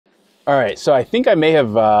All right, so I think I may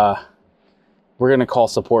have, we're gonna call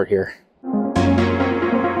support here.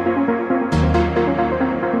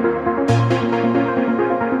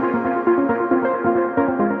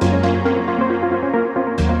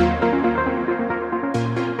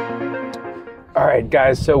 All right,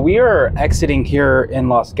 guys, so we are exiting here in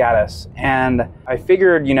Los Gatos, and I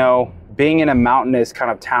figured, you know, being in a mountainous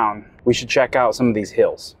kind of town, we should check out some of these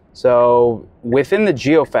hills. So within the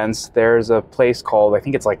Geofence, there's a place called, I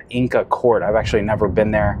think it's like Inca Court. I've actually never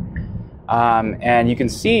been there. And you can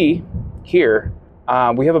see here,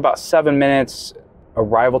 we have about 7 minutes,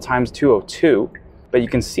 arrival time's 2:02, but you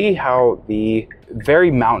can see how the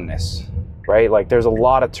very mountainous, right? Like there's a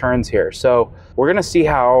lot of turns here. So we're gonna see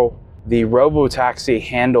how the Robotaxi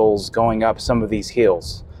handles going up some of these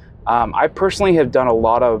hills. I personally have done a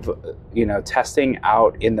lot of, you know, testing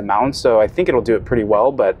out in the mountains, so I think it'll do it pretty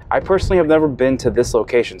well, but I personally have never been to this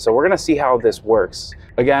location. So we're gonna see how this works.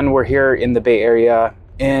 Again, we're here in the Bay Area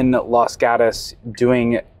in Los Gatos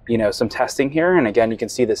doing, you know, some testing here. And again, you can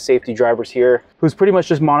see the safety drivers here who's pretty much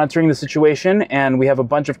just monitoring the situation. And we have a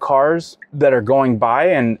bunch of cars that are going by,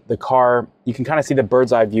 and the car, you can kind of see the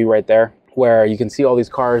bird's eye view right there where you can see all these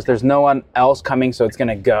cars. There's no one else coming, so it's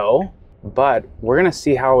gonna go. But we're gonna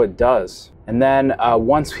see how it does. And then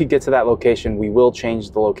once we get to that location, we will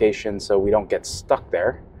change the location so we don't get stuck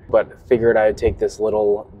there. But figured I'd take this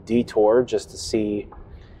little detour just to see,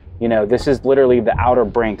 you know, this is literally the outer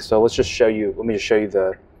brink. So let's just show you, let me just show you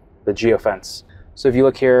the Geofence. So if you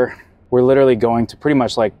look here, we're literally going to pretty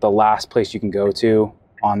much like the last place you can go to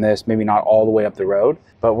on this, maybe not all the way up the road,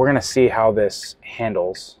 but we're gonna see how this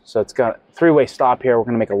handles. So it's got a three-way stop here. We're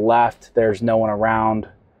gonna make a left. There's no one around.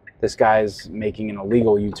 This guy's making an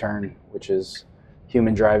illegal U-turn, which is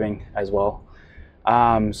human driving as well.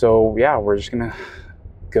 So yeah, we're just gonna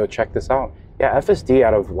go check this out. Yeah, FSD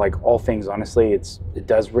out of like all things, honestly, it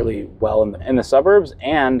does really well in the suburbs.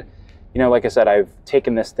 And you know, like I said, I've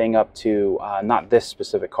taken this thing up to, not this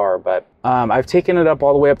specific car, but I've taken it up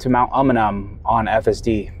all the way up to Mount Umunhum on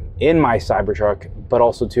FSD in my Cybertruck, but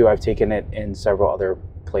also too, I've taken it in several other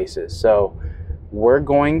places. So we're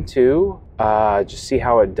going to just see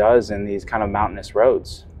how it does in these kind of mountainous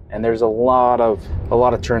roads. And there's a lot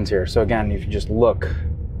of turns here. So again, if you just look,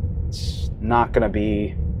 it's not gonna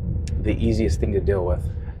be the easiest thing to deal with.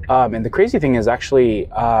 And the crazy thing is actually,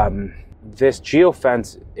 this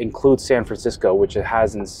Geofence includes San Francisco, which it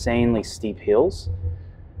has insanely steep hills.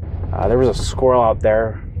 There was a squirrel out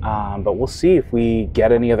there, but we'll see if we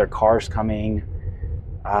get any other cars coming.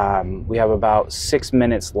 We have about 6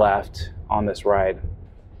 minutes left on this ride.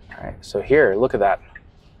 All right, so here, look at that.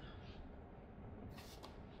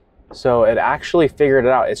 So it actually figured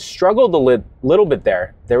it out. It struggled a little bit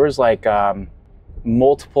there. There was like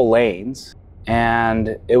multiple lanes,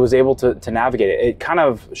 and it was able to navigate it. It kind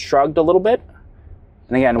of shrugged a little bit.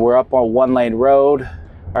 And again, we're up on 1-lane road.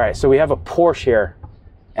 All right, so we have a Porsche here,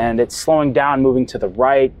 and it's slowing down, moving to the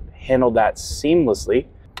right, handled that seamlessly.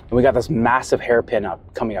 And we got this massive hairpin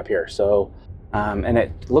coming up here. So, and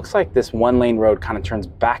it looks like this 1-lane road kind of turns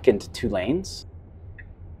back into 2 lanes.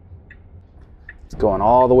 It's going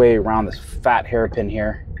all the way around this fat hairpin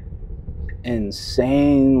here.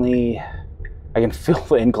 Insanely, I can feel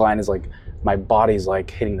the incline is like, my body's like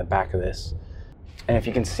hitting the back of this. And if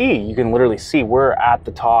you can see, you can literally see we're at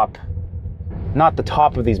the top, not the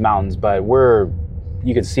top of these mountains, but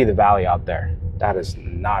you can see the valley out there. That is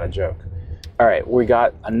not a joke. All right, we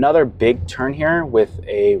got another big turn here with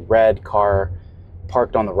a red car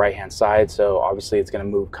parked on the right-hand side. So obviously it's gonna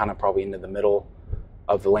move kind of probably into the middle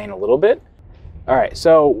of the lane a little bit. All right,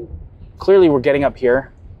 so clearly we're getting up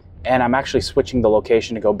here, and I'm actually switching the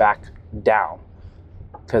location to go back down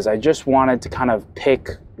because I just wanted to kind of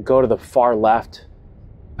go to the far left.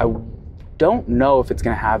 I don't know if it's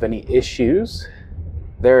gonna have any issues.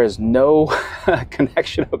 There is no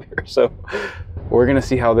connection up here, so we're gonna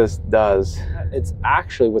see how this does. It's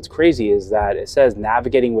actually, what's crazy is that it says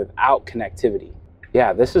navigating without connectivity.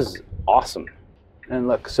 Yeah, this is awesome. And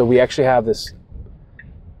look, so we actually have this,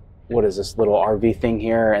 what is this little RV thing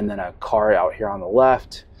here, and then a car out here on the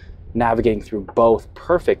left, navigating through both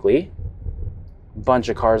perfectly. Bunch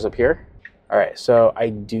of cars up here. All right, so I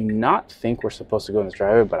do not think we're supposed to go in this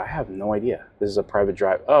driveway, but I have no idea. This is a private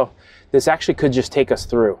drive. Oh, this actually could just take us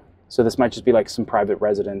through. So this might just be like some private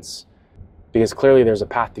residence, because clearly there's a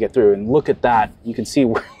path to get through. And look at that. You can see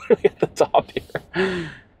we're literally at the top here.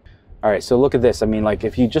 All right, so look at this. I mean, like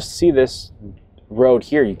if you just see this road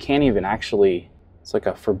here, you can't even actually, it's like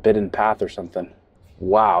a forbidden path or something.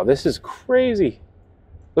 Wow, this is crazy.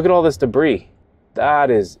 Look at all this debris. That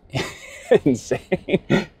is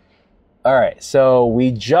insane. All right, so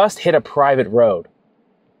we just hit a private road.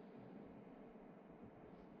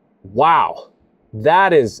 Wow,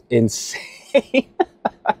 that is insane.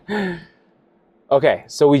 Okay,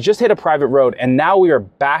 so we just hit a private road and now we are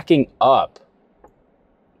backing up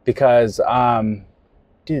because,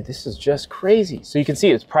 dude, this is just crazy. So you can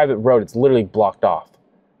see it's private road. It's literally blocked off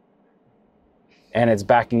and it's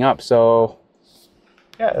backing up. So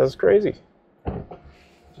yeah, that's crazy.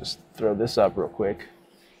 Just throw this up real quick.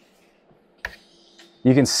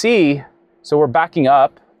 You can see, so we're backing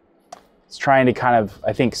up. It's trying to kind of,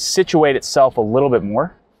 I think, situate itself a little bit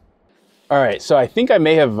more. All right, so I think I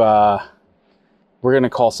may have, we're gonna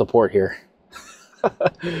call support here.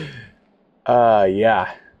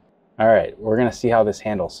 Yeah. All right, we're gonna see how this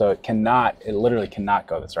handles. So it literally cannot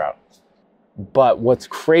go this route. But what's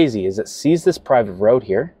crazy is it sees this private road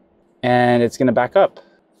here and it's gonna back up.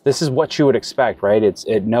 This is what you would expect, right?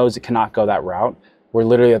 It knows it cannot go that route. We're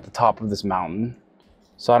literally at the top of this mountain.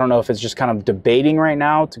 So I don't know if it's just kind of debating right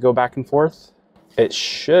now to go back and forth. It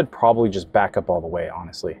should probably just back up all the way,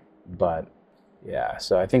 honestly. But yeah,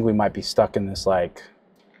 so I think we might be stuck in this like,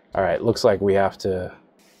 all right, looks like we have to,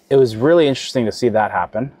 it was really interesting to see that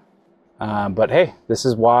happen. But hey, this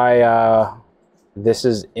is why, this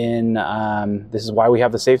is why we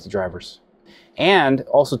have the safety drivers. And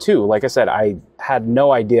also too, like I said, I had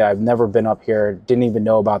no idea. I've never been up here, didn't even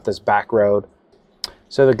know about this back road.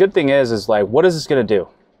 So the good thing is like, what is this gonna do?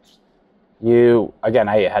 Again,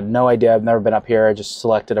 I had no idea. I've never been up here. I just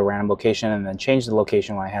selected a random location and then changed the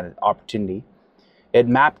location when I had an opportunity. It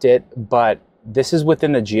mapped it, but this is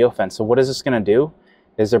within the geofence. So what is this gonna do?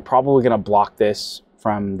 Is they're probably gonna block this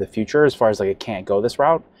from the future as far as like it can't go this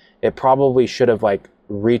route. It probably should have like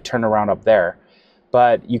returned around up there.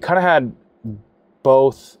 But you kind of had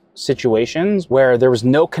both situations where there was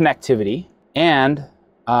no connectivity and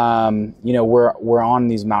you know, we're on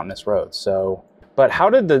these mountainous roads. So, but how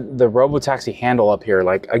did the Robotaxi handle up here?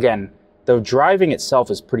 Like, again, the driving itself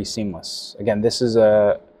is pretty seamless. Again, this is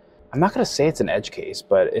I'm not gonna say it's an edge case,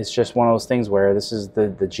 but it's just one of those things where this is the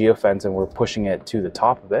geofence and we're pushing it to the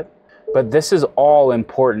top of it. But this is all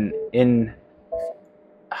important in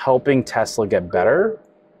helping Tesla get better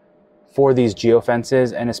for these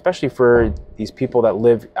geofences, and especially for these people that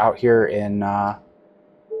live out here in kind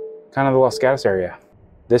of the Los Gatos area.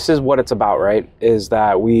 This is what it's about, right? Is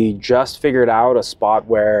that we just figured out a spot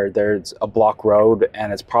where there's a block road,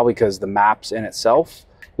 and it's probably because the maps in itself,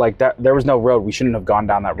 like that, there was no road. We shouldn't have gone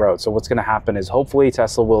down that road. So what's going to happen is hopefully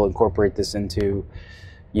Tesla will incorporate this into,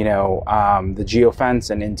 you know, the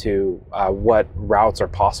geofence and into what routes are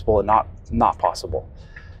possible and not possible.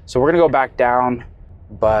 So we're going to go back down,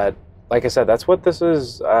 but like I said, that's what this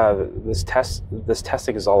is. This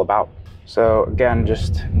testing is all about. So again,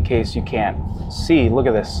 just in case you can't see, look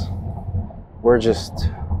at this. We're just...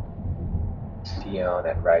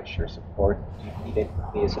 that rideshare support. Do you need it,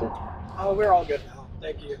 Lisa? Oh, we're all good now.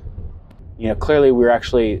 Thank you. You know, clearly we were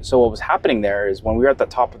actually... So what was happening there is when we were at the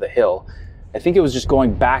top of the hill, I think it was just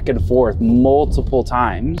going back and forth multiple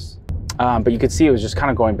times. But you could see it was just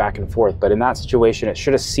kind of going back and forth. But in that situation, it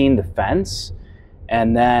should have seen the fence.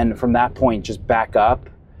 And then from that point, just back up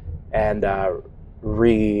and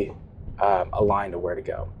align to where to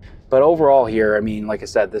go. But overall here, I mean, like I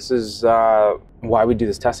said, this is why we do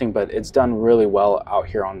this testing, but it's done really well out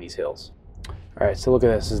here on these hills. All right, so look at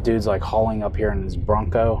this. This dude's like hauling up here in his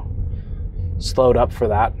Bronco. Slowed up for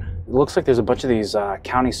that. It looks like there's a bunch of these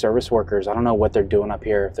county service workers. I don't know what they're doing up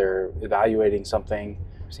here, if they're evaluating something.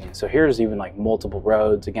 So here's even like multiple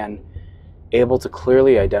roads. Again, able to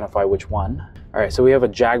clearly identify which one. All right, so we have a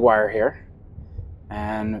Jaguar here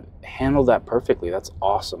and handled that perfectly. That's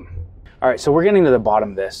awesome. All right, so we're getting to the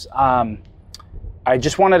bottom of this. I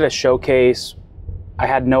just wanted to showcase, I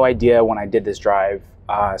had no idea when I did this drive,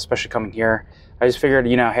 especially coming here. I just figured,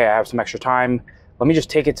 you know, hey, I have some extra time. Let me just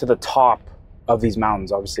take it to the top of these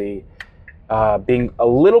mountains. Obviously, being a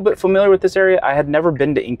little bit familiar with this area, I had never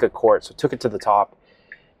been to Inca Court, so took it to the top.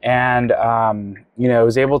 And, you know,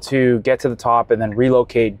 was able to get to the top and then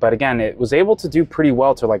relocate. But again, it was able to do pretty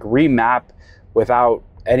well to like remap without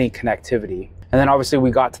any connectivity. And then obviously we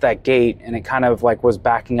got to that gate and it kind of like was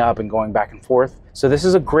backing up and going back and forth. So this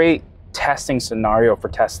is a great testing scenario for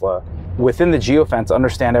Tesla. Within the geofence,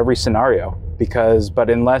 understand every scenario but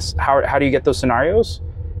unless, how do you get those scenarios?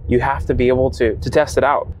 You have to be able to test it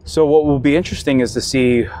out. So what will be interesting is to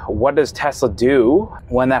see what does Tesla do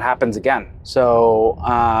when that happens again. So,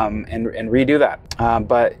 and redo that.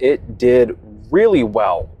 But it did really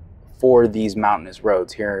well for these mountainous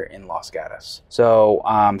roads here in Los Gatos. So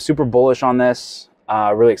super bullish on this,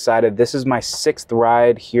 really excited. This is my 6th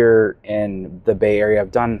ride here in the Bay Area.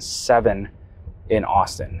 I've done 7 in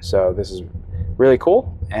Austin. So this is really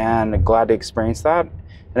cool and glad to experience that.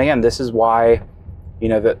 And again, this is why you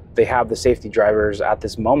know, that they have the safety drivers at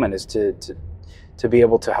this moment is to be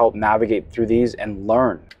able to help navigate through these and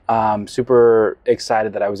learn. Super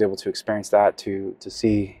excited that I was able to experience that, to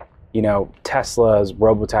see, you know, Tesla's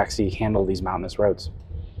Robotaxi handle these mountainous roads.